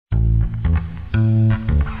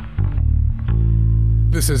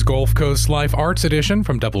This is Gulf Coast Life Arts Edition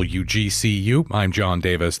from WGCU. I'm John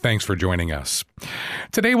Davis. Thanks for joining us.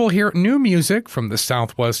 Today we'll hear new music from the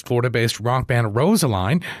Southwest Florida-based rock band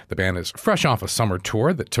Rosaline. The band is fresh off a summer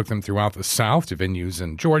tour that took them throughout the South to venues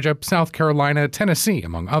in Georgia, South Carolina, Tennessee,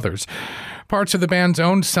 among others. Parts of the band's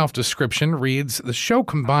own self-description reads, "The show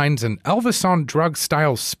combines an Elvis on drugs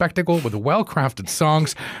style spectacle with well-crafted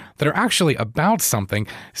songs that are actually about something,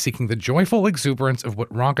 seeking the joyful exuberance of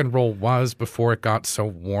what rock and roll was before it got so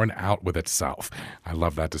worn out with itself." I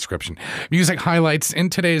love that description. Music highlights in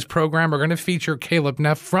today's program are going to feature Caleb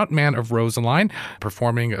Neff, frontman of Rosaline,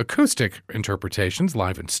 performing acoustic interpretations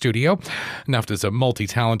live in studio. Neff is a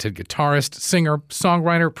multi-talented guitarist, singer,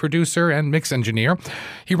 songwriter, producer, and mix engineer.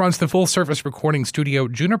 He runs the full-service recording studio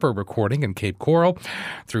Juniper Recording in Cape Coral,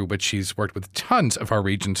 through which he's worked with tons of our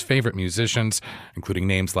region's favorite musicians, including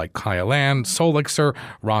names like Kyle Ann, Solixer,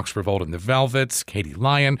 Rox Revolt and the Velvets, Katie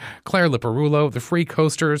Lyon, Claire Liparulo, The Free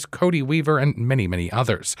Coasters, Cody Weaver, and many, many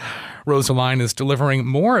others. Rosaline is delivering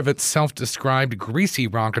more of its self-described greasy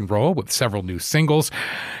rock and roll with several new singles,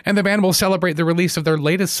 and the band will celebrate the release of their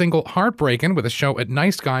latest single, Heartbreakin, with a show at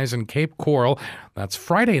Nice Guys in Cape Coral. That's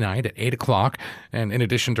Friday night at 8 o'clock. And in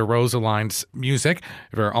addition to Rosaline's music,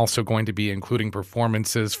 we're also going to be including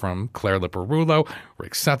performances from Claire Liparulo,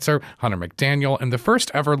 Rick Setzer, Hunter McDaniel, and the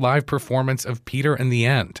first ever live performance of Peter in the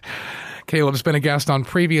End. Caleb's been a guest on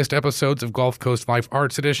previous episodes of Gulf Coast Life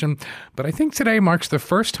Arts Edition, but I think today marks the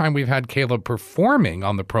first time we've had Caleb performing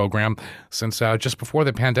on the program since just before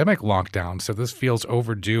the pandemic lockdown, so this feels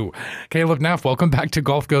overdue. Caleb Neff, welcome back to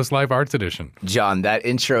Gulf Coast Life Arts Edition. John, that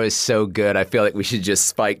intro is so good. I feel like we should just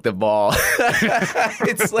spike the ball.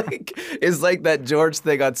 It's like that George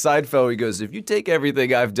thing on Seinfeld. He goes, if you take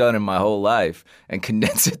everything I've done in my whole life and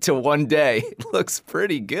condense it to one day, it looks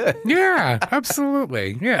pretty good. Yeah,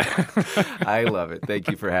 absolutely. Yeah. I love it. Thank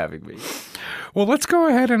you for having me. Well, let's go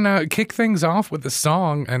ahead and kick things off with the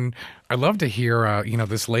song. And I'd love to hear,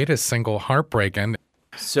 this latest single, Heartbreakin.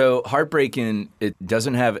 So Heartbreakin, it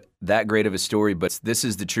doesn't have that great of a story, but this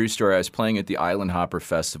is the true story. I was playing at the Island Hopper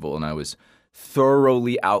Festival, and I was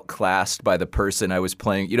thoroughly outclassed by the person I was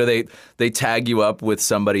playing. You know, they tag you up with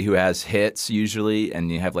somebody who has hits usually,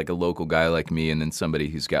 and you have like a local guy like me and then somebody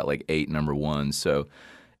who's got like 8 number ones. So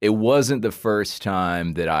it wasn't the first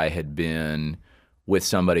time that I had been with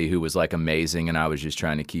somebody who was like amazing and I was just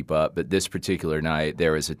trying to keep up. But this particular night,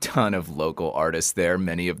 there was a ton of local artists there,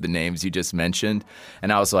 many of the names you just mentioned.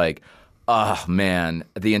 And I was like, oh man,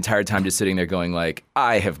 the entire time just sitting there going like,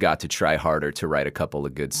 I have got to try harder to write a couple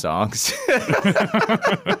of good songs.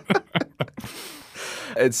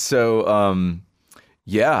 And so,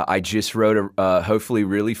 yeah, I just wrote a hopefully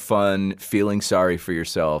really fun Feeling Sorry for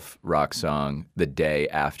Yourself rock song the day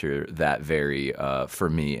after that very, for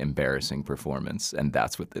me, embarrassing performance. And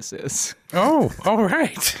that's what this is. Oh, all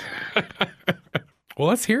right. Well,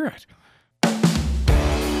 let's hear it.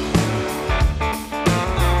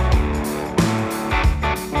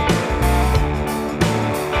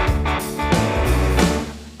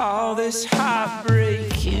 All this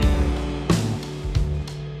heartbreaking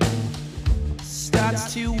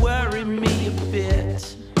starts to worry me a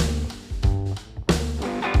bit.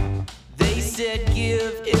 They said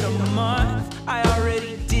give it a month. I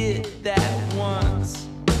already did that once.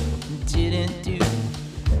 Didn't do.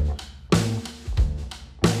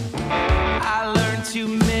 I learned to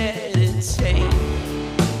meditate.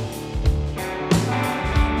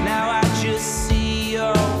 Now I just see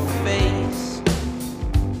your face.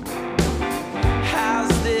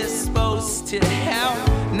 How's this supposed to help?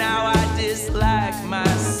 Now I dislike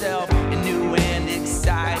myself in new and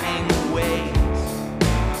exciting ways.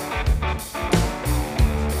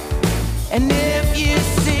 And if you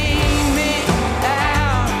see me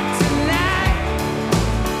out tonight,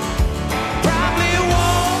 probably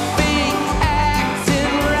won't be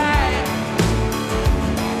acting right.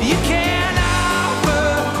 You can't offer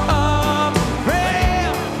up a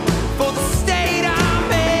prayer for the state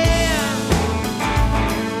I'm in.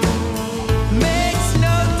 Makes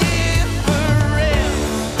no difference.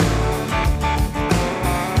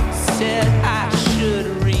 Said I should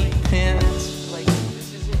repent. Like,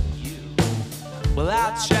 this isn't you. Well,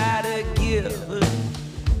 I'll try to give.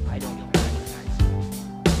 I don't know.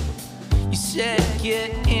 You said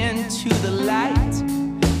get into the light,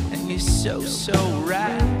 and you're so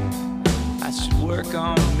right. I should work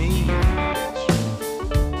on me.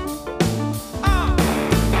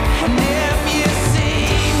 And if you see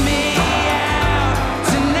me out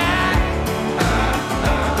tonight,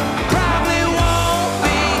 probably won't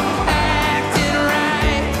be acting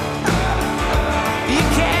right. You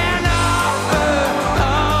can't offer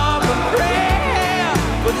up a prayer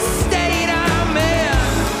for the state I'm in.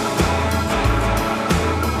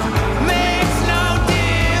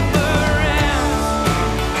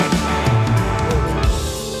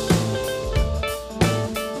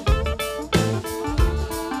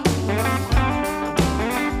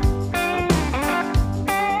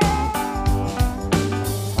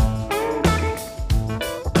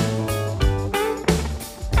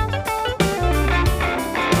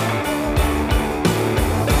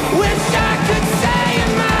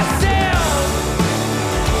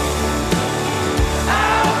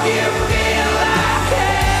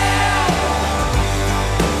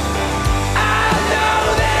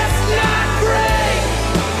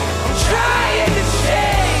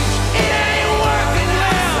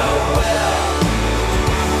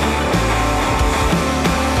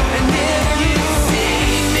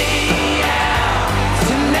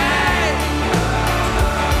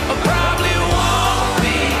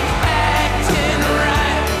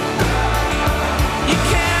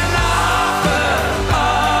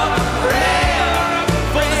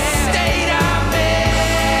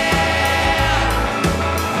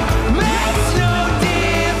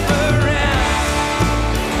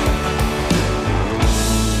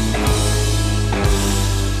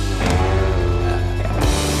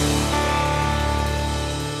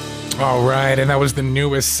 All right, and that was the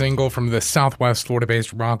newest single from the Southwest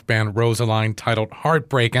Florida-based rock band Rosaline titled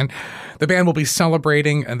Heartbreakin. The band will be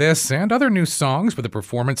celebrating this and other new songs with a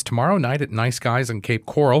performance tomorrow night at Nice Guys in Cape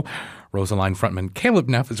Coral. Rosaline frontman Caleb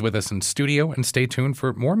Neff is with us in studio, and stay tuned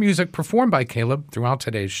for more music performed by Caleb throughout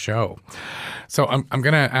today's show. So I'm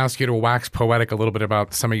going to ask you to wax poetic a little bit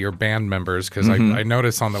about some of your band members, because I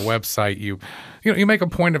notice on the website you make a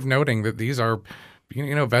point of noting that these are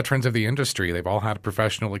veterans of the industry. They've all had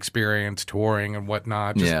professional experience touring and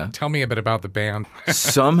whatnot. Just tell me a bit about the band.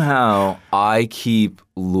 Somehow I keep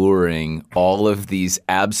luring all of these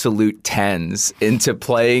absolute tens into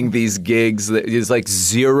playing these gigs that is like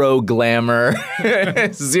zero glamour,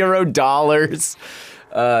 $0.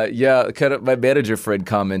 Kind of my manager friend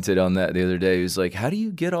commented on that the other day. He was like, how do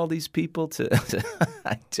you get all these people to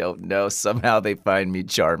I don't know. Somehow they find me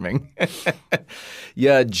charming.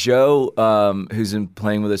 Yeah, Joe, who's been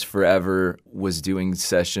playing with us forever, was doing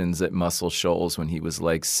sessions at Muscle Shoals when he was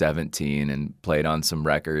like 17 and played on some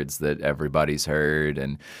records that everybody's heard.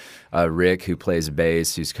 And Rick, who plays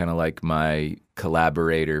bass, who's kind of like my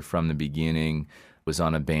collaborator from the beginning, was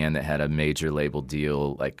on a band that had a major label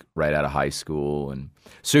deal like right out of high school. And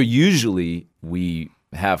so usually we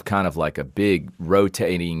have kind of like a big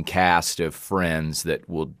rotating cast of friends that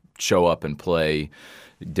will show up and play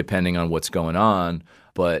depending on what's going on.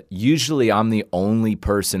 But usually I'm the only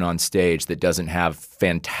person on stage that doesn't have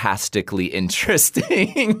fantastically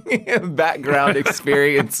interesting background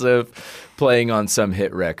experience of playing on some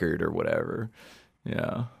hit record or whatever.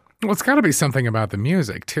 Yeah. Well, it's got to be something about the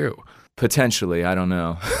music, too. Potentially, I don't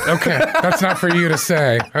know. Okay, that's not for you to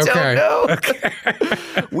say. Okay. Don't know. Okay.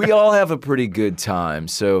 We all have a pretty good time.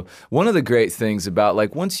 So one of the great things about,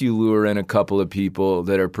 like, once you lure in a couple of people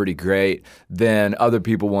that are pretty great, then other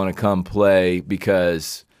people want to come play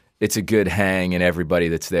because it's a good hang and everybody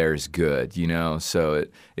that's there is good, So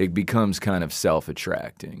it becomes kind of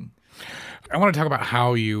self-attracting. I want to talk about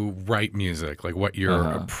how you write music, like what your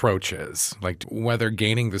approach is, like whether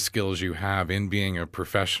gaining the skills you have in being a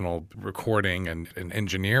professional recording and an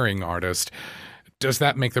engineering artist, does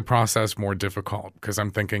that make the process more difficult? Because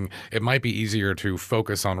I'm thinking it might be easier to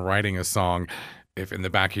focus on writing a song if in the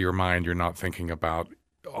back of your mind you're not thinking about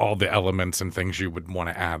all the elements and things you would want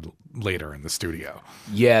to add later in the studio.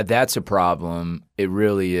 Yeah, that's a problem. It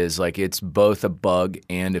really is. Like, it's both a bug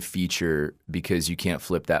and a feature because you can't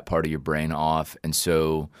flip that part of your brain off. And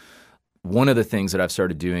so one of the things that I've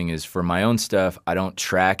started doing is for my own stuff, I don't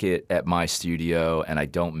track it at my studio and I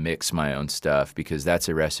don't mix my own stuff because that's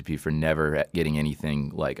a recipe for never getting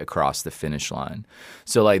anything like across the finish line.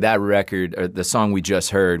 So like that record, or the song we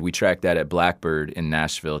just heard, we tracked that at Blackbird in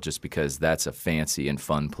Nashville just because that's a fancy and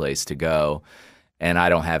fun place to go. And I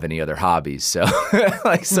don't have any other hobbies. So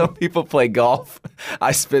like some people play golf.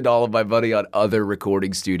 I spend all of my money on other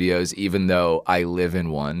recording studios, even though I live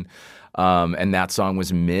in one. And that song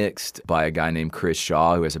was mixed by a guy named Chris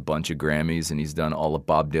Shaw, who has a bunch of Grammys, and he's done all of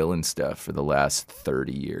Bob Dylan stuff for the last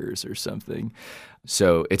 30 years or something.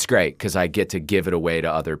 So it's great because I get to give it away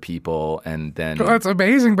to other people, and then well, that's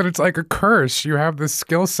amazing, but it's like a curse. You have this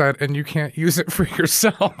skill set and you can't use it for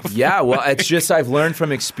yourself. Yeah, well, it's just I've learned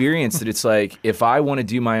from experience that it's like if I want to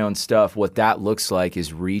do my own stuff, what that looks like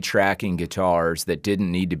is retracking guitars that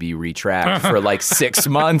didn't need to be retracked for like 6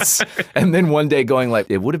 months, and then one day going like,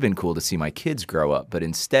 it would have been cool to see my kids grow up, but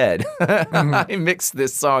instead I mixed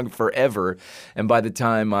this song forever, and by the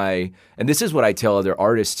time and this is what I tell other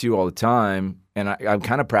artists too all the time. And I'm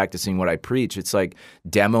kind of practicing what I preach. It's like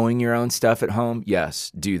demoing your own stuff at home. Yes,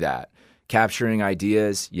 do that. Capturing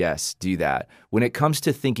ideas. Yes, do that. When it comes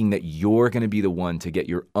to thinking that you're going to be the one to get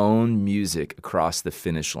your own music across the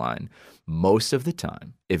finish line, most of the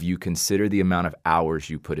time, if you consider the amount of hours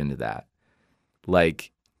you put into that,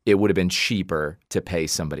 like it would have been cheaper to pay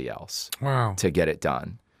somebody else to get it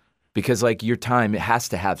done. Because like your time, it has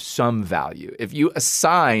to have some value. If you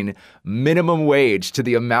assign minimum wage to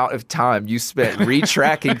the amount of time you spent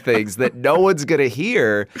retracking things that no one's going to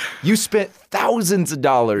hear, you spent thousands of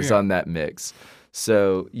dollars on that mix.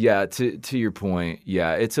 So yeah, to your point,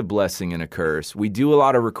 yeah, it's a blessing and a curse. We do a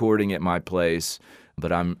lot of recording at my place,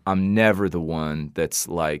 but I'm never the one that's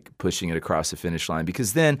like pushing it across the finish line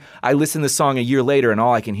because then I listen to the song a year later and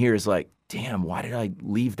all I can hear is like, damn, why did I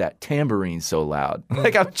leave that tambourine so loud?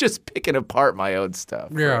 Like I'm just picking apart my own stuff.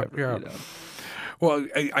 Yeah, forever, yeah. You know? Well,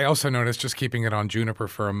 I also noticed, just keeping it on Juniper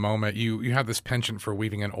for a moment, you have this penchant for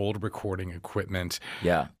weaving in old recording equipment.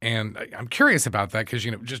 Yeah. And I'm curious about that because,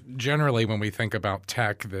 just generally when we think about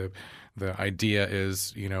tech, the idea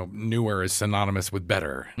is, newer is synonymous with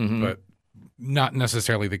better, but not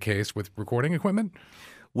necessarily the case with recording equipment.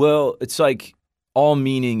 Well, it's like all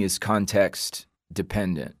meaning is context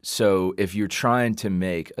dependent. So if you're trying to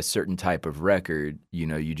make a certain type of record,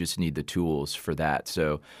 you just need the tools for that.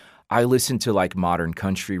 So I listen to like modern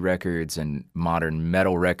country records and modern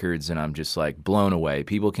metal records, and I'm just like blown away.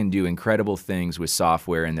 People can do incredible things with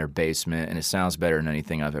software in their basement, and it sounds better than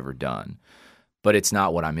anything I've ever done. But it's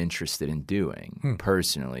not what I'm interested in doing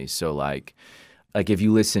personally. So like if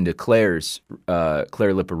you listen to Claire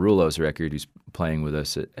Liparulo's record, who's playing with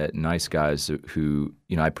us at Nice Guys, who,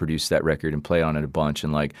 I produced that record and play on it a bunch.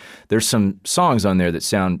 And like, there's some songs on there that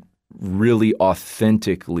sound really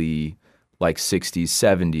authentically like 60s,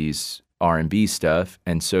 70s R&B stuff.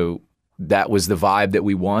 And so that was the vibe that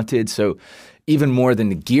we wanted. So even more than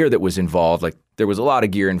the gear that was involved, like there was a lot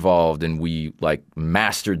of gear involved, and we like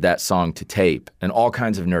mastered that song to tape and all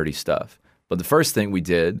kinds of nerdy stuff. But the first thing we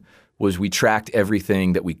did was we tracked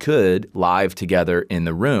everything that we could live together in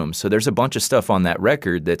the room. So there's a bunch of stuff on that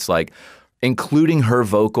record that's like, including her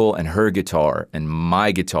vocal and her guitar and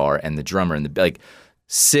my guitar and the drummer and like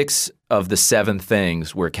 6 of the 7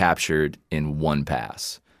 things were captured in one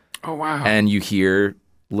pass. Oh, wow. And you hear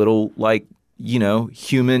little like,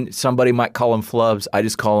 human, somebody might call them flubs. I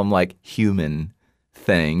just call them like human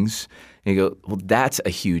things. And you go, well, that's a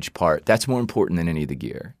huge part. That's more important than any of the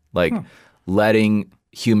gear. Like letting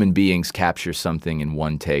human beings capture something in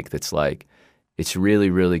one take that's like, it's really,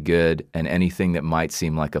 really good, and anything that might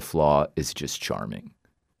seem like a flaw is just charming.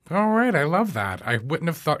 All right, I love that. I wouldn't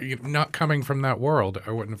have thought, not coming from that world,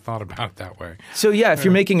 I wouldn't have thought about it that way. So yeah, if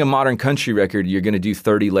you're making a modern country record, you're going to do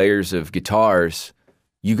 30 layers of guitars.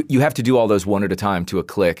 You have to do all those one at a time to a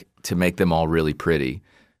click to make them all really pretty.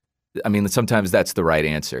 I mean, sometimes that's the right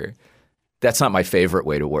answer. That's not my favorite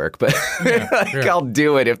way to work, but I'll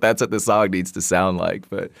do it if that's what the song needs to sound like.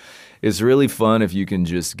 But it's really fun if you can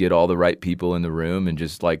just get all the right people in the room and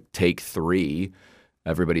just like take 3.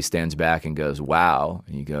 Everybody stands back and goes, wow.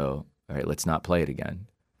 And you go, all right, let's not play it again.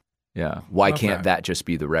 Yeah. Why can't that just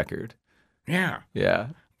be the record? Yeah. Yeah.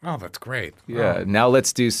 Oh, that's great. Yeah. Oh. Now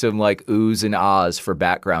let's do some like oohs and ahs for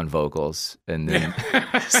background vocals and then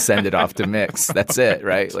send it off to mix. That's it,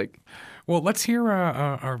 right? Like. Well, let's hear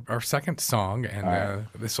our second song, and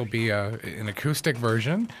this will be an acoustic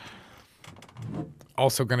version.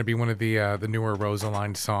 Also going to be one of the newer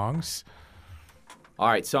Rosaline songs. All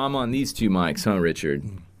right, so I'm on these 2 mics, huh, Richard?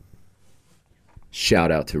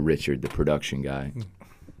 Shout out to Richard, the production guy.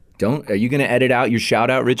 Are you going to edit out your shout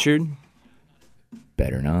out, Richard?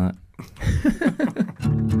 Better not.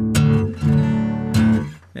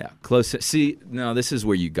 Yeah, close. See, no, this is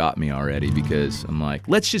where you got me already, because I'm like,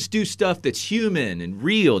 let's just do stuff that's human and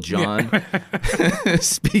real, John. Yeah.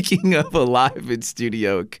 Speaking of a live in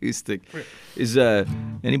studio acoustic, is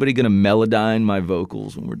anybody going to melodyne my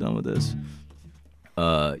vocals when we're done with this?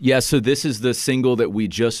 Yeah, so this is the single that we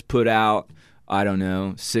just put out, I don't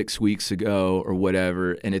know, 6 weeks ago or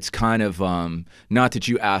whatever, and it's kind of, not that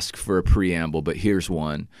you asked for a preamble, but here's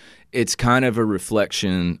one. It's kind of a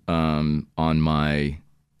reflection on my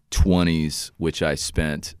 20s, which I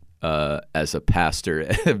spent as a pastor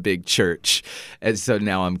at a big church. And so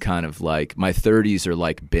now I'm kind of like, my 30s are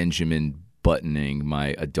like Benjamin buttoning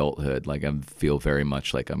my adulthood. Like I feel very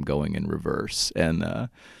much like I'm going in reverse. And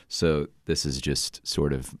so this is just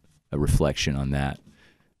sort of a reflection on that.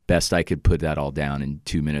 Best I could put that all down in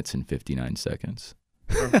 2 minutes and 59 seconds.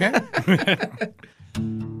 Okay.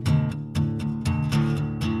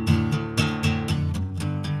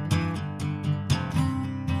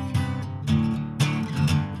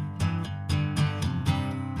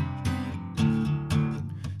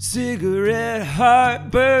 Cigarette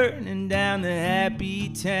heart burning down the happy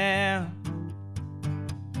town.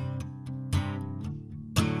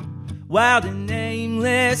 Wild and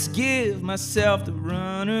nameless, give myself the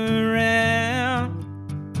run around.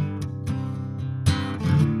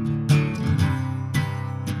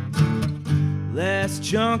 Last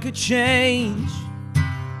chunk of change,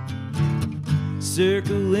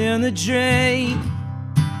 circle in the drain.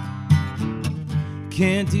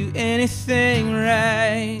 Can't do anything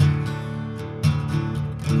right.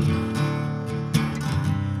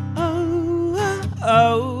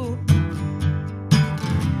 Oh,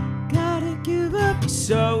 gotta give up your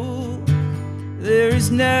soul. There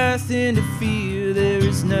is nothing to fear, there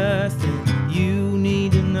is nothing you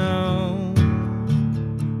need to know.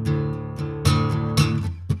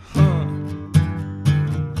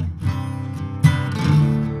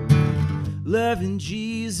 Loving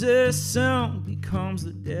Jesus soon becomes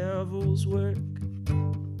the devil's work.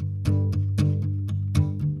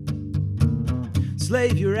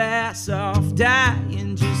 Slave your ass off,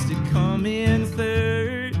 dying just to come in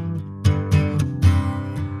third.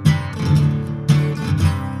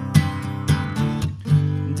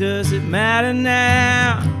 Does does it matter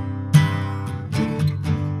now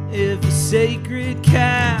if a sacred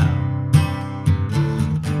cow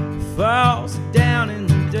falls down in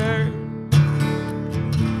the dirt?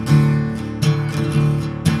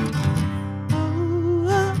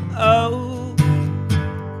 Oh,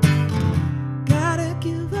 gotta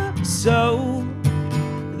give up. So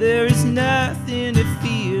there is nothing to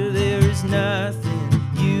fear, there is nothing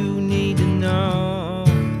you need to know.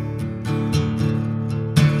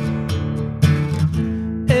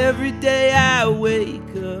 Every day I wake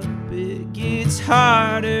up, it gets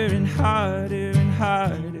harder and harder and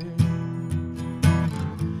harder.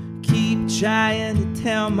 Keep trying to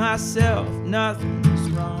tell myself nothing's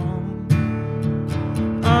wrong.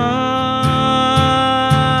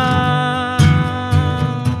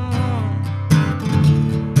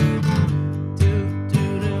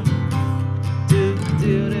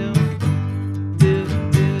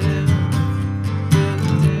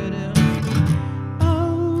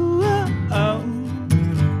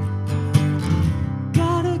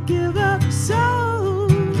 Gotta give up. So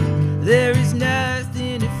there is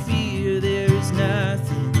nothing to fear, there is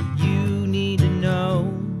nothing you need to know.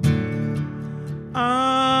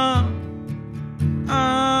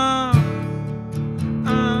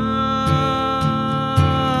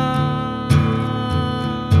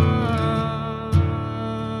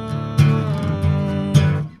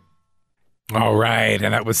 All right,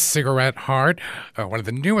 and that was Cigarette Heart, one of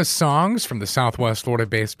the newest songs from the Southwest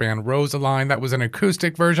Florida-based band Rosaline. That was an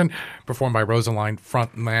acoustic version performed by Rosaline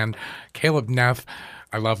frontman Caleb Neff.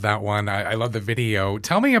 I love that one. I love the video.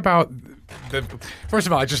 Tell me about the. First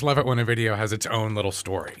of all, I just love it when a video has its own little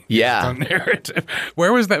story. Yeah. Its own narrative.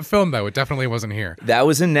 Where was that filmed, though? It definitely wasn't here. That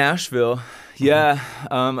was in Nashville. Yeah.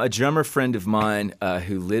 A drummer friend of mine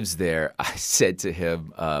who lives there, I said to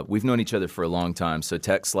him, we've known each other for a long time, so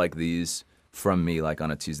texts like these from me, like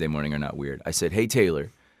on a Tuesday morning, are not weird. I said, hey,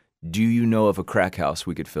 Taylor, do you know of a crack house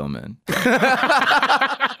we could film in?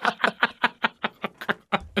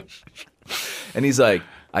 And he's like,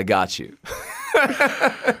 I got you.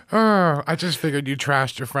 I just figured you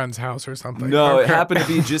trashed your friend's house or something. No, Okay. It happened to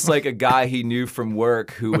be just like a guy he knew from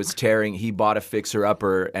work who was tearing. He bought a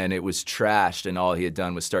fixer-upper, and it was trashed, and all he had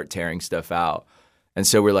done was start tearing stuff out. And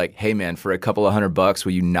so we're like, hey, man, for a couple of $100,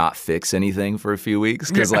 will you not fix anything for a few weeks?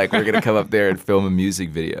 Because, like, we're going to come up there and film a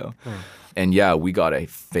music video. And, yeah, we got a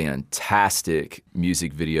fantastic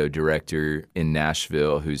music video director in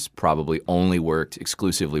Nashville who's probably only worked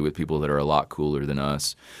exclusively with people that are a lot cooler than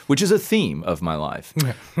us, which is a theme of my life.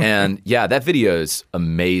 And, yeah, that video is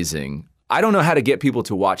amazing. I don't know how to get people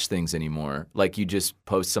to watch things anymore. Like, you just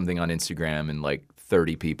post something on Instagram and, like,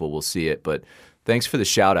 30 people will see it. But thanks for the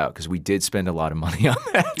shout out, because we did spend a lot of money on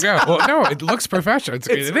that. Yeah, well, no, it looks professional.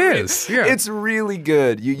 It is. Yeah. It's really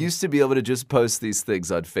good. You used to be able to just post these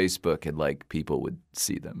things on Facebook and like people would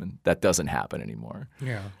see them, and that doesn't happen anymore.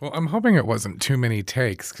 Yeah. Well, I'm hoping it wasn't too many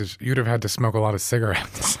takes, because you'd have had to smoke a lot of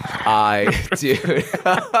cigarettes. Dude,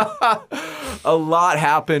 a lot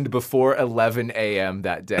happened before 11 a.m.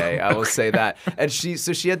 that day. I will say that. And she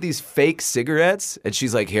had these fake cigarettes, and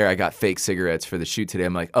she's like, here, I got fake cigarettes for the shoot today.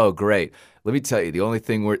 I'm like, oh, great. Let me tell you, the only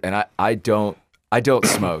thing I don't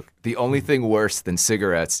smoke. The only thing worse than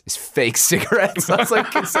cigarettes is fake cigarettes. I was like,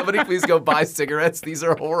 can somebody please go buy cigarettes? These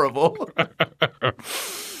are horrible.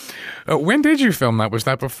 When did you film that? Was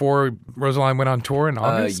that before Rosaline went on tour in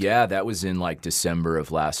August? Yeah, that was in like December of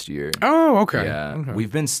last year. Oh, okay. Yeah, Okay.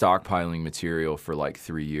 We've been stockpiling material for like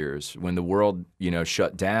 3 years. When the world,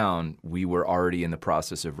 shut down, we were already in the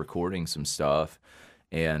process of recording some stuff.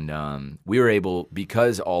 And we were able,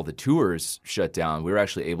 because all the tours shut down, we were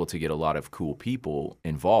actually able to get a lot of cool people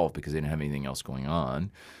involved because they didn't have anything else going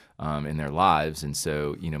on in their lives. And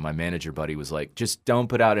so, my manager buddy was like, just don't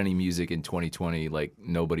put out any music in 2020. Like,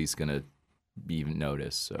 nobody's going to even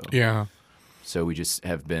notice. So Yeah. So we just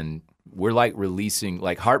have been, we're like releasing,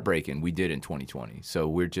 like Heartbreakin' we did in 2020. So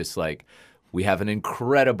we're just like, we have an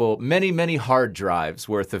incredible, many, many hard drives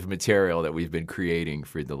worth of material that we've been creating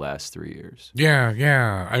for the last 3 years. Yeah,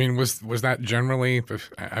 yeah. I mean, was that generally,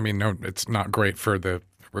 no, it's not great for the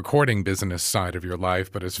recording business side of your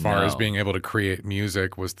life, but as far as being able to create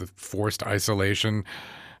music, was the forced isolation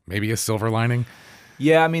maybe a silver lining?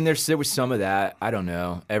 Yeah, I mean, there was some of that. I don't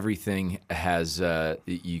know. Everything has,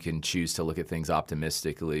 you can choose to look at things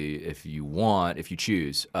optimistically if you want, if you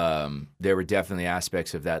choose. There were definitely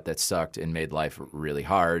aspects of that sucked and made life really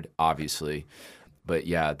hard, obviously. But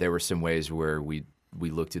yeah, there were some ways where we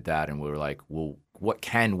looked at that and we were like, well, what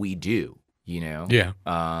can we do? Yeah.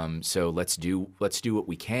 So let's do what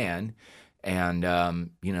we can. And,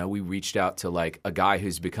 we reached out to like a guy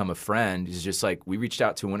who's become a friend. He's just like, we reached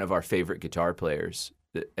out to one of our favorite guitar players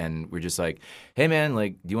and we're just like, hey man,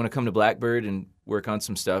 like, do you want to come to Blackbird and work on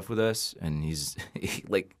some stuff with us? And he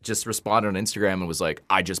like just responded on Instagram and was like,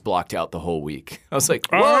 I just blocked out the whole week. I was like,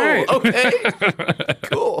 whoa, right. okay,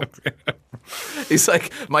 cool. He's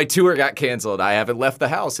like, my tour got canceled. I haven't left the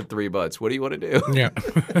house in 3 months. What do you want to do?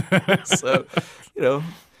 Yeah. So,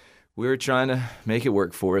 we're trying to make it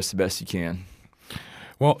work for us the best you can.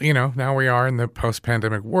 Well, now we are in the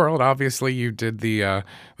post-pandemic world. Obviously, you did the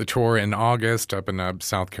tour in August up in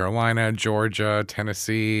South Carolina, Georgia,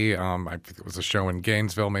 Tennessee. I think it was a show in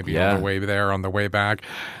Gainesville, maybe on the way there, on the way back.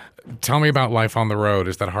 Tell me about life on the road.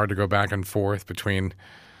 Is that hard to go back and forth between,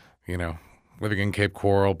 living in Cape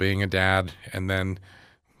Coral, being a dad, and then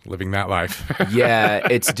living that life? Yeah,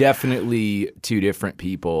 it's definitely two different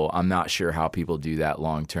people. I'm not sure how people do that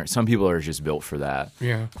long term. Some people are just built for that.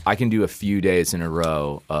 Yeah. I can do a few days in a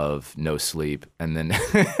row of no sleep, and then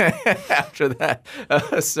after that.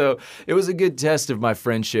 So it was a good test of my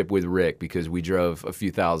friendship with Rick, because we drove a few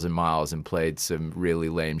thousand miles and played some really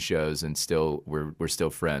lame shows, and we're still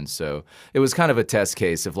friends. So it was kind of a test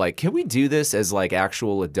case of like, can we do this as like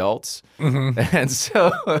actual adults? Mm-hmm. And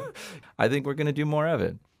so I think we're going to do more of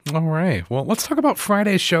it. All right. Well, let's talk about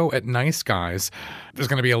Friday's show at Nice Guys. There's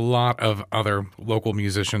going to be a lot of other local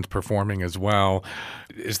musicians performing as well.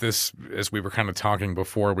 Is this, as we were kind of talking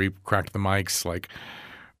before we cracked the mics, like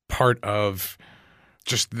part of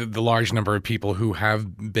just the large number of people who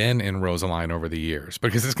have been in Rosaline over the years?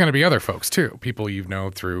 Because it's going to be other folks too, people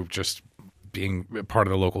through just being part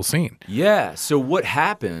of the local scene. Yeah. So what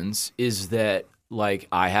happens is that, like,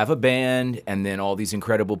 I have a band and then all these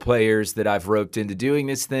incredible players that I've roped into doing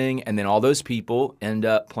this thing, and then all those people end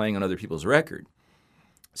up playing on other people's record.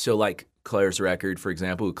 So like Claire's record, for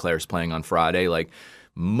example, Claire's playing on Friday, like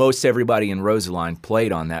most everybody in Rosaline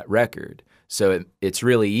played on that record. So it's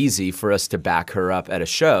really easy for us to back her up at a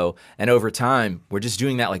show. And over time, we're just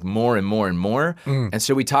doing that like more and more and more. And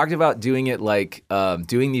so we talked about doing it like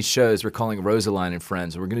doing these shows. We're calling Rosaline and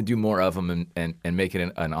Friends. We're going to do more of them and make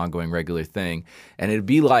it an ongoing regular thing. And it'd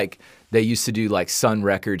be like they used to do like Sun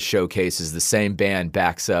Records showcases. The same band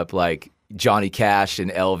backs up like Johnny Cash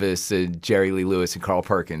and Elvis and Jerry Lee Lewis and Carl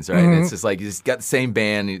Perkins, right? And it's just like you just got the same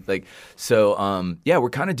band. Like so, yeah, we're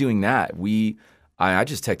kind of doing that. I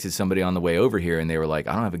just texted somebody on the way over here, and they were like,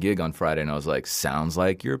 I don't have a gig on Friday. And I was like, sounds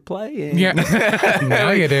like you're playing. Yeah,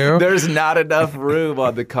 now you do. There's not enough room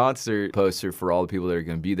on the concert poster for all the people that are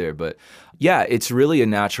going to be there. But yeah, it's really a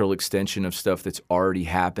natural extension of stuff that's already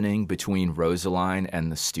happening between Rosaline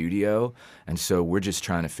and the studio. And so we're just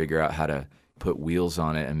trying to figure out how to put wheels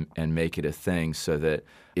on it and make it a thing so that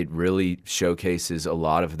it really showcases a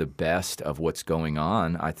lot of the best of what's going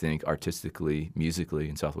on, I think, artistically, musically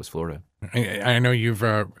in Southwest Florida. I know you've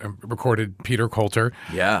recorded Peter Coulter.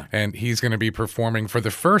 Yeah. And he's going to be performing for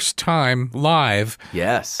the first time live.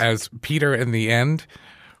 Yes. As Peter in the End.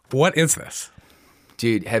 What is this?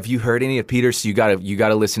 Dude, have you heard any of Peter's? You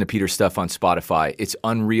gotta listen to Peter's stuff on Spotify. It's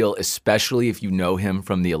unreal, especially if you know him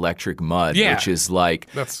from the Electric Mud, which is like,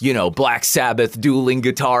 Black Sabbath dueling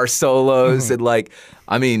guitar solos. And like,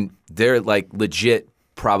 I mean, they're like legit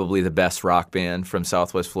probably the best rock band from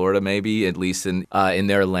Southwest Florida, maybe, at least in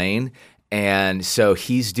their lane. And so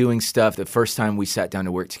he's doing stuff. The first time we sat down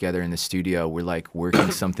to work together in the studio, we're like working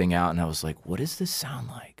something out. And I was like, what does this sound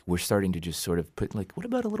like? We're starting to just sort of put like, what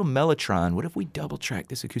about a little Mellotron? What if we double track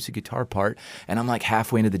this acoustic guitar part? And I'm like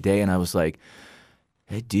halfway into the day and I was like,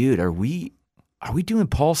 hey, dude, are we doing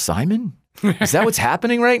Paul Simon? Is that what's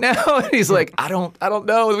happening right now? And he's like, I don't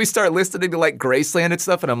know. And we start listening to like Graceland and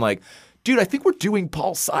stuff. And I'm like, dude, I think we're doing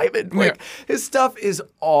Paul Simon. Like his stuff is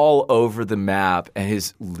all over the map and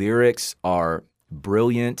his lyrics are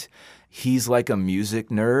brilliant. He's like a music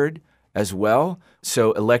nerd as well.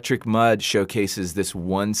 So Electric Mud showcases this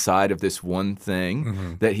one side of this one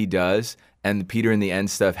thing that he does. And the Peter in the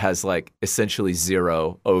End stuff has like essentially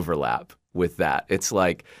zero overlap with that. It's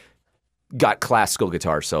like got classical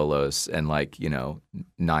guitar solos and like,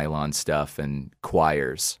 nylon stuff and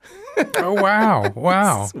choirs. Oh, wow.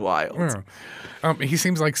 Wow. It's wild. Yeah. He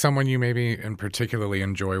seems like someone you maybe and particularly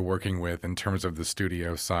enjoy working with in terms of the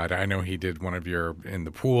studio side. I know he did one of your in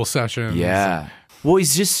the pool sessions. Yeah. Well,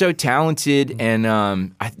 he's just so talented, and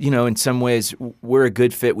in some ways, we're a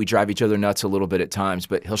good fit. We drive each other nuts a little bit at times,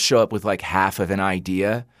 but he'll show up with like half of an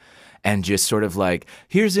idea, and just sort of like,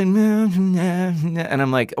 here's an, and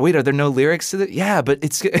I'm like, wait, are there no lyrics to that? Yeah, but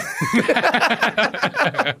it's,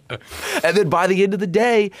 and then by the end of the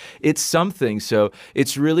day, it's something. So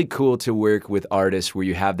it's really cool to work with artists where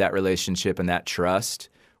you have that relationship and that trust,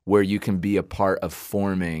 where you can be a part of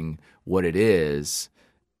forming what it is.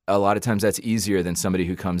 A lot of times that's easier than somebody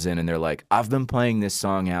who comes in and they're like, I've been playing this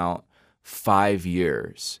song out 5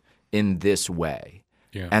 years in this way.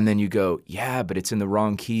 Yeah. And then you go, yeah, but it's in the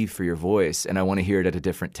wrong key for your voice, and I want to hear it at a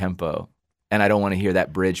different tempo. And I don't want to hear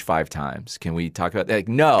that bridge 5 times. Can we talk about that? Like,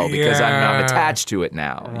 no, because I'm attached to it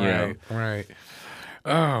now. Right, you know? Right.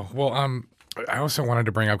 Oh, well, I also wanted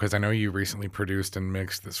to bring up, because I know you recently produced and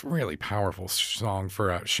mixed this really powerful song for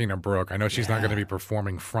Sheena Brooke. I know she's not going to be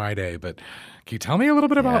performing Friday, but can you tell me a little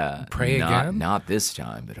bit about Pray Again? Not this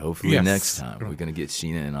time, but hopefully next time. We're going to get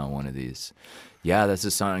Sheena in on one of these. Yeah, that's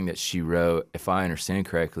a song that she wrote, if I understand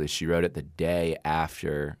correctly, she wrote it the day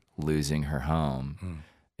after losing her home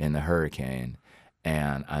in the hurricane.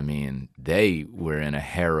 And I mean, they were in a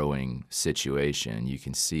harrowing situation. You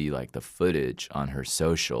can see like the footage on her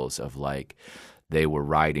socials of like they were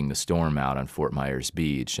riding the storm out on Fort Myers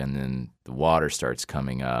Beach, and then the water starts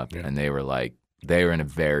coming up, and they were in a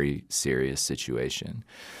very serious situation.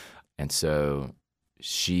 And so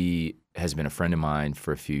she has been a friend of mine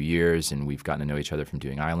for a few years, and we've gotten to know each other from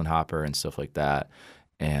doing Island Hopper and stuff like that.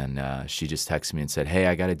 And she just texted me and said, hey,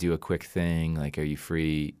 I got to do a quick thing. Like, are you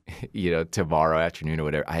free, tomorrow afternoon or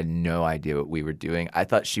whatever? I had no idea what we were doing. I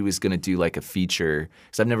thought she was going to do like a feature,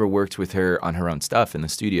 because I've never worked with her on her own stuff in the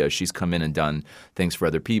studio. She's come in and done things for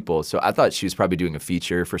other people. So I thought she was probably doing a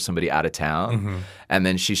feature for somebody out of town. Mm-hmm. And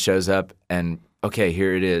then she shows up and, okay,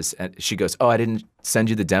 here it is. And she goes, oh, I didn't send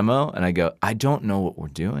you the demo? And I go, I don't know what we're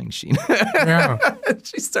doing, Sheena. Yeah.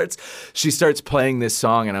 She starts playing this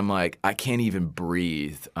song, and I'm like, I can't even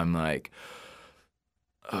breathe. I'm like,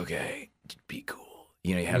 okay, be cool.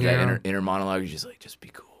 You have that inner monologue. You're just like, just be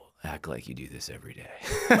cool. Act like you do this every day.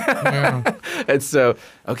 And so,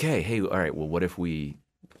 okay, hey, all right, well, what if we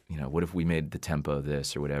made the tempo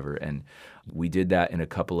this or whatever? And we did that in a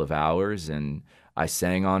couple of hours, and I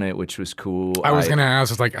sang on it, which was cool. I was going to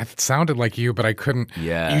ask, it sounded like you, but I couldn't.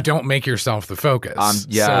 Yeah. You don't make yourself the focus.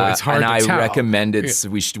 So it's hard to tell. And I recommended, I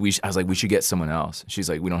was like, we should get someone else. She's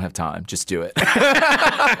like, we don't have time. Just do it.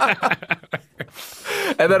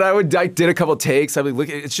 And then I did a couple takes. I mean, look,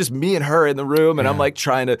 it's just me and her in the room, and I'm like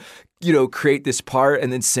trying to, create this part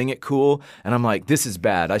and then sing it cool. And I'm like, this is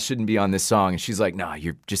bad. I shouldn't be on this song. And she's like, nah,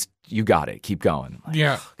 you got it. Keep going. Like,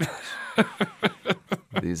 yeah.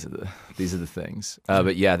 These are the things.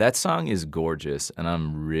 But yeah, that song is gorgeous, and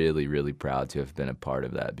I'm really, really proud to have been a part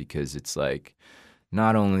of that, because it's like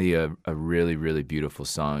not only a really, really beautiful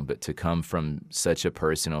song, but to come from such a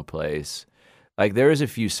personal place. Like, there is a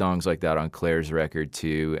few songs like that on Claire's record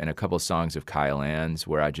too, and a couple songs of Kyle Ann's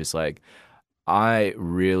where I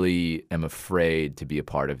really am afraid to be a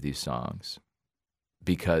part of these songs,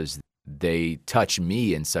 because they touch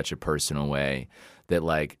me in such a personal way that,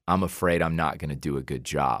 like, I'm afraid I'm not going to do a good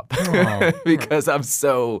job because I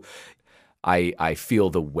feel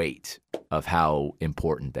the weight of how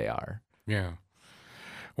important they are. Yeah.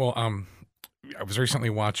 Well, I was recently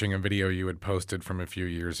watching a video you had posted from a few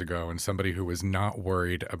years ago, and somebody who was not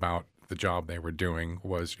worried about the job they were doing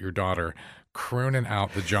was your daughter crooning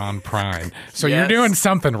out the John Prine. So You're doing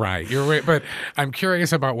something right. But I'm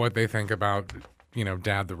curious about what they think about,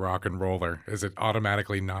 Dad the rock and roller. Is it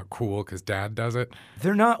automatically not cool because Dad does it?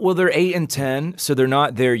 They're not. Well, they're 8 and 10, so they're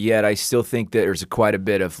not there yet. I still think that there's quite a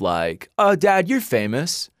bit of like, oh, Dad, you're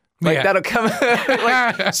famous. Like, that'll come.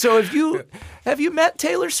 Like, so have you met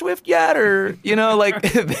Taylor Swift yet? Or,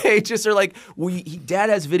 they just are like,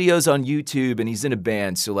 Dad has videos on YouTube and he's in a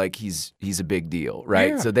band. So like, he's a big deal.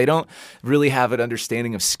 Right. Yeah. So they don't really have an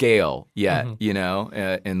understanding of scale yet,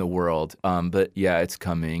 in the world. But yeah, it's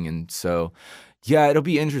coming. And so, yeah, it'll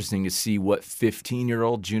be interesting to see what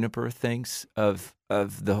 15-year-old Juniper thinks of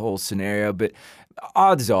the whole scenario. But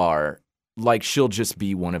odds are, like, she'll just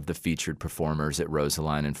be one of the featured performers at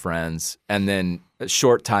Rosaline and Friends. And then a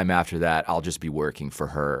short time after that, I'll just be working for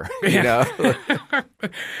her,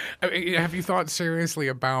 Have you thought seriously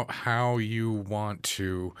about how you want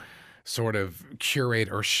to sort of curate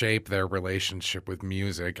or shape their relationship with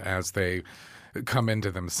music as they come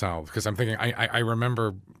into themselves? Because I'm thinking, I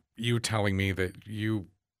remember you telling me that you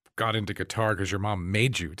got into guitar because your mom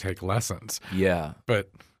made you take lessons. Yeah. But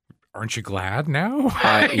aren't you glad now?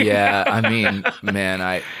 Yeah, I mean, man,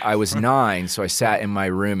 I was 9, so I sat in my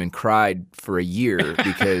room and cried for a year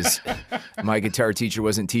because my guitar teacher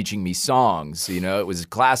wasn't teaching me songs. It was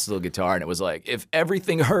classical guitar, and it was like, if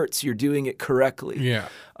everything hurts, you're doing it correctly. Yeah.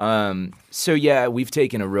 So yeah, we've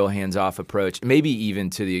taken a real hands-off approach, maybe even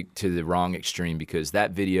to the wrong extreme, because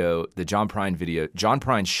that video, the John Prine video, John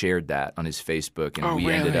Prine shared that on his Facebook, and we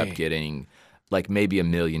ended up getting like maybe 1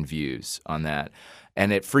 million views on that.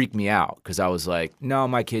 And it freaked me out because I was like, no,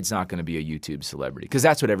 my kid's not going to be a YouTube celebrity. Because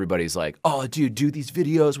that's what everybody's like, oh, dude, do these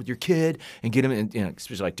videos with your kid and get him in,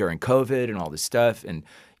 especially like during COVID and all this stuff. And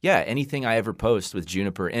yeah, anything I ever post with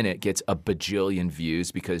Juniper in it gets a bajillion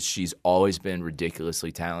views because she's always been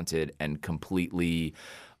ridiculously talented and completely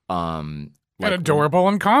and adorable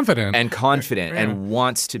and confident. And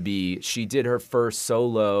wants to be. She did her first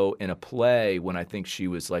solo in a play when I think she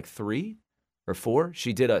was like 3 or 4.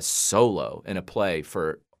 She did a solo in a play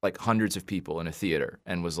for like hundreds of people in a theater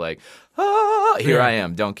and was like, here I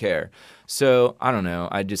am, don't care. So I don't know.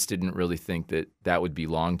 I just didn't really think that would be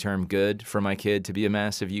long-term good for my kid to be a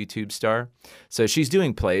massive YouTube star. So she's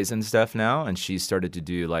doing plays and stuff now, and she's started to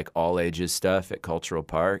do like all ages stuff at Cultural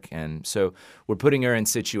Park. And so we're putting her in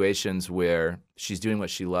situations where she's doing what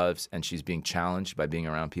she loves and she's being challenged by being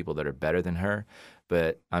around people that are better than her.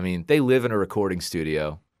 But I mean, they live in a recording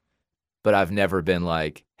studio. But I've never been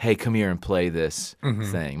like, hey, come here and play this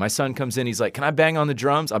thing. My son comes in, he's like, can I bang on the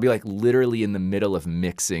drums? I'll be like literally in the middle of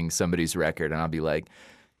mixing somebody's record, and I'll be like,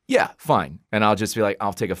 yeah, fine. And I'll just be like,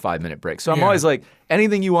 I'll take a 5-minute break. So I'm always like,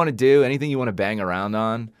 anything you want to do, anything you want to bang around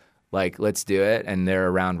on, like, let's do it. And they're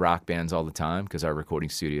around rock bands all the time because our recording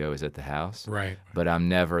studio is at the house. Right. But I'm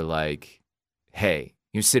never like, hey,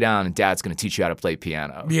 you sit down and Dad's going to teach you how to play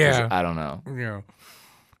piano. Yeah. I don't know. Yeah.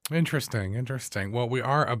 Interesting. Well, we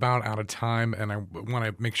are about out of time, and I want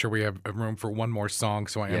to make sure we have room for one more song,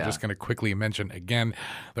 so I am just going to quickly mention again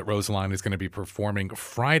that Rosaline is going to be performing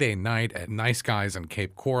Friday night at Nice Guys in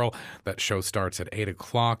Cape Coral. That show starts at 8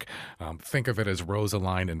 o'clock. Think of it as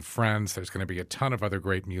Rosaline and Friends. There's going to be a ton of other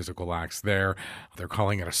great musical acts there. They're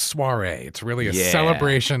calling it a soiree. It's really a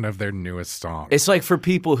celebration of their newest song. It's like for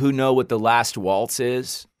people who know what The Last Waltz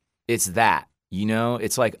is, it's that. You know,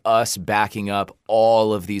 it's like us backing up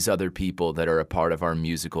all of these other people that are a part of our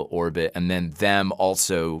musical orbit and then them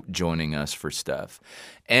also joining us for stuff.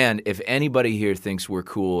 And if anybody here thinks we're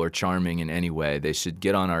cool or charming in any way, they should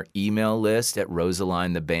get on our email list at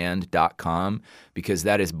rosalinetheband.com because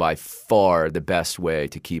that is by far the best way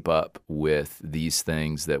to keep up with these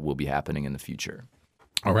things that will be happening in the future.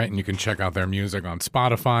 All right, and you can check out their music on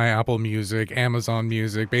Spotify, Apple Music, Amazon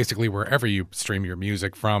Music, basically wherever you stream your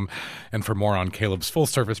music from. And for more on Caleb's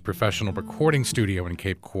full-service professional recording studio in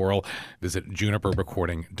Cape Coral, visit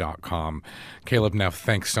juniperrecording.com. Caleb Neff,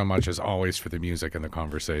 thanks so much, as always, for the music and the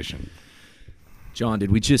conversation. John,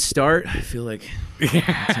 did we just start? I feel like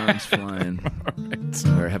time's flying. Right.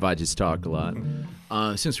 Or have I just talked a lot?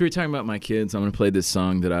 Since we were talking about my kids, I'm going to play this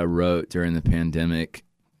song that I wrote during the pandemic.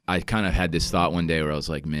 I kind of had this thought one day where I was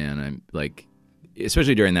like, man, I'm like,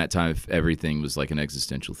 especially during that time, if everything was like an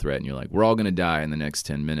existential threat and you're like, we're all going to die in the next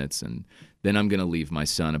 10 minutes. And then I'm going to leave my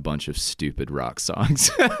son a bunch of stupid rock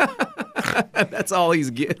songs. That's all he's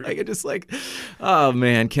getting. Like, just like, oh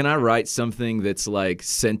man, can I write something that's like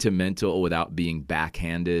sentimental without being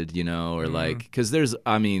backhanded, you know, or like, because there's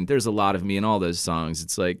a lot of me in all those songs.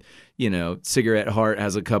 It's like, you know, Cigarette Heart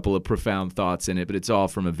has a couple of profound thoughts in it, but it's all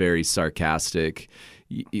from a very sarcastic,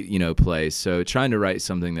 you know, place. So trying to write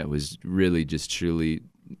something that was really just truly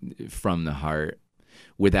from the heart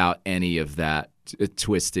without any of that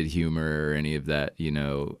twisted humor or any of that, you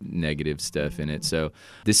know, negative stuff in it. So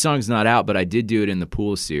this song's not out, but I did do it in the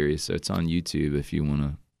Pool series, so it's on YouTube if you want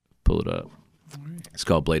to pull it up. It's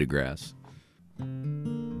called Blade of Grass.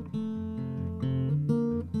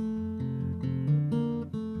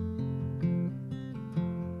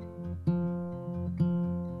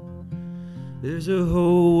 There's a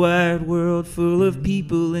whole wide world full of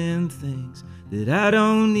people and things that I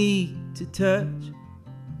don't need to touch.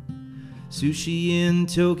 Sushi in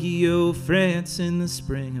Tokyo, France in the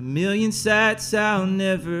spring, 1,000,000 sights I'll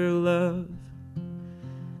never love.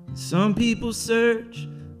 And some people search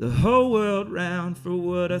the whole world round for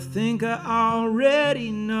what I think I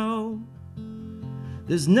already know.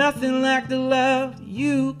 There's nothing like the love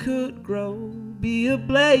you could grow. Be a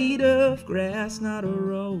blade of grass, not a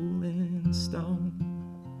rolling stone.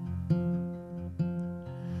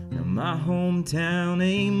 Now my hometown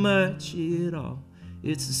ain't much at all.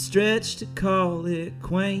 It's a stretch to call it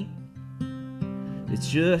quaint. It's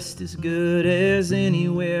just as good as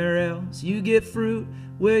anywhere else. You get fruit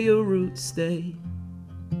where your roots stay.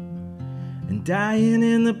 And dying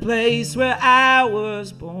in the place where I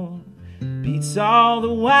was born beats all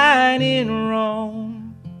the wine in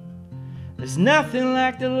Rome. There's nothing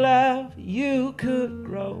like the love you could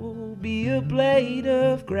grow. Be a blade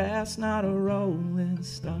of grass, not a rolling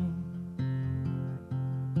stone.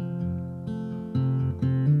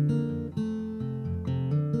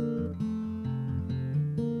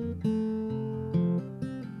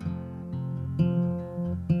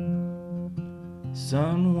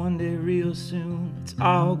 Son, one day real soon, it's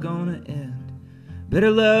all gonna end. Better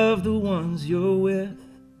love the ones you're with.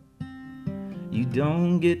 You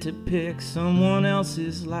don't get to pick someone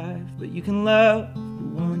else's life, but you can love the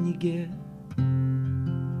one you get.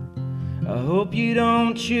 I hope you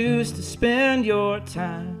don't choose to spend your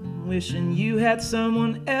time wishing you had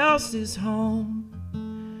someone else's home.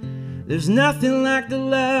 There's nothing like the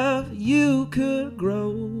love you could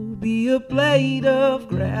grow. Be a blade of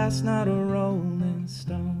grass, not a rolling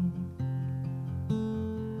stone.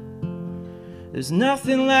 There's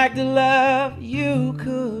nothing like the love you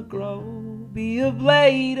could grow. Be a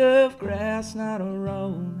blade of grass, not a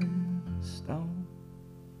rolling stone.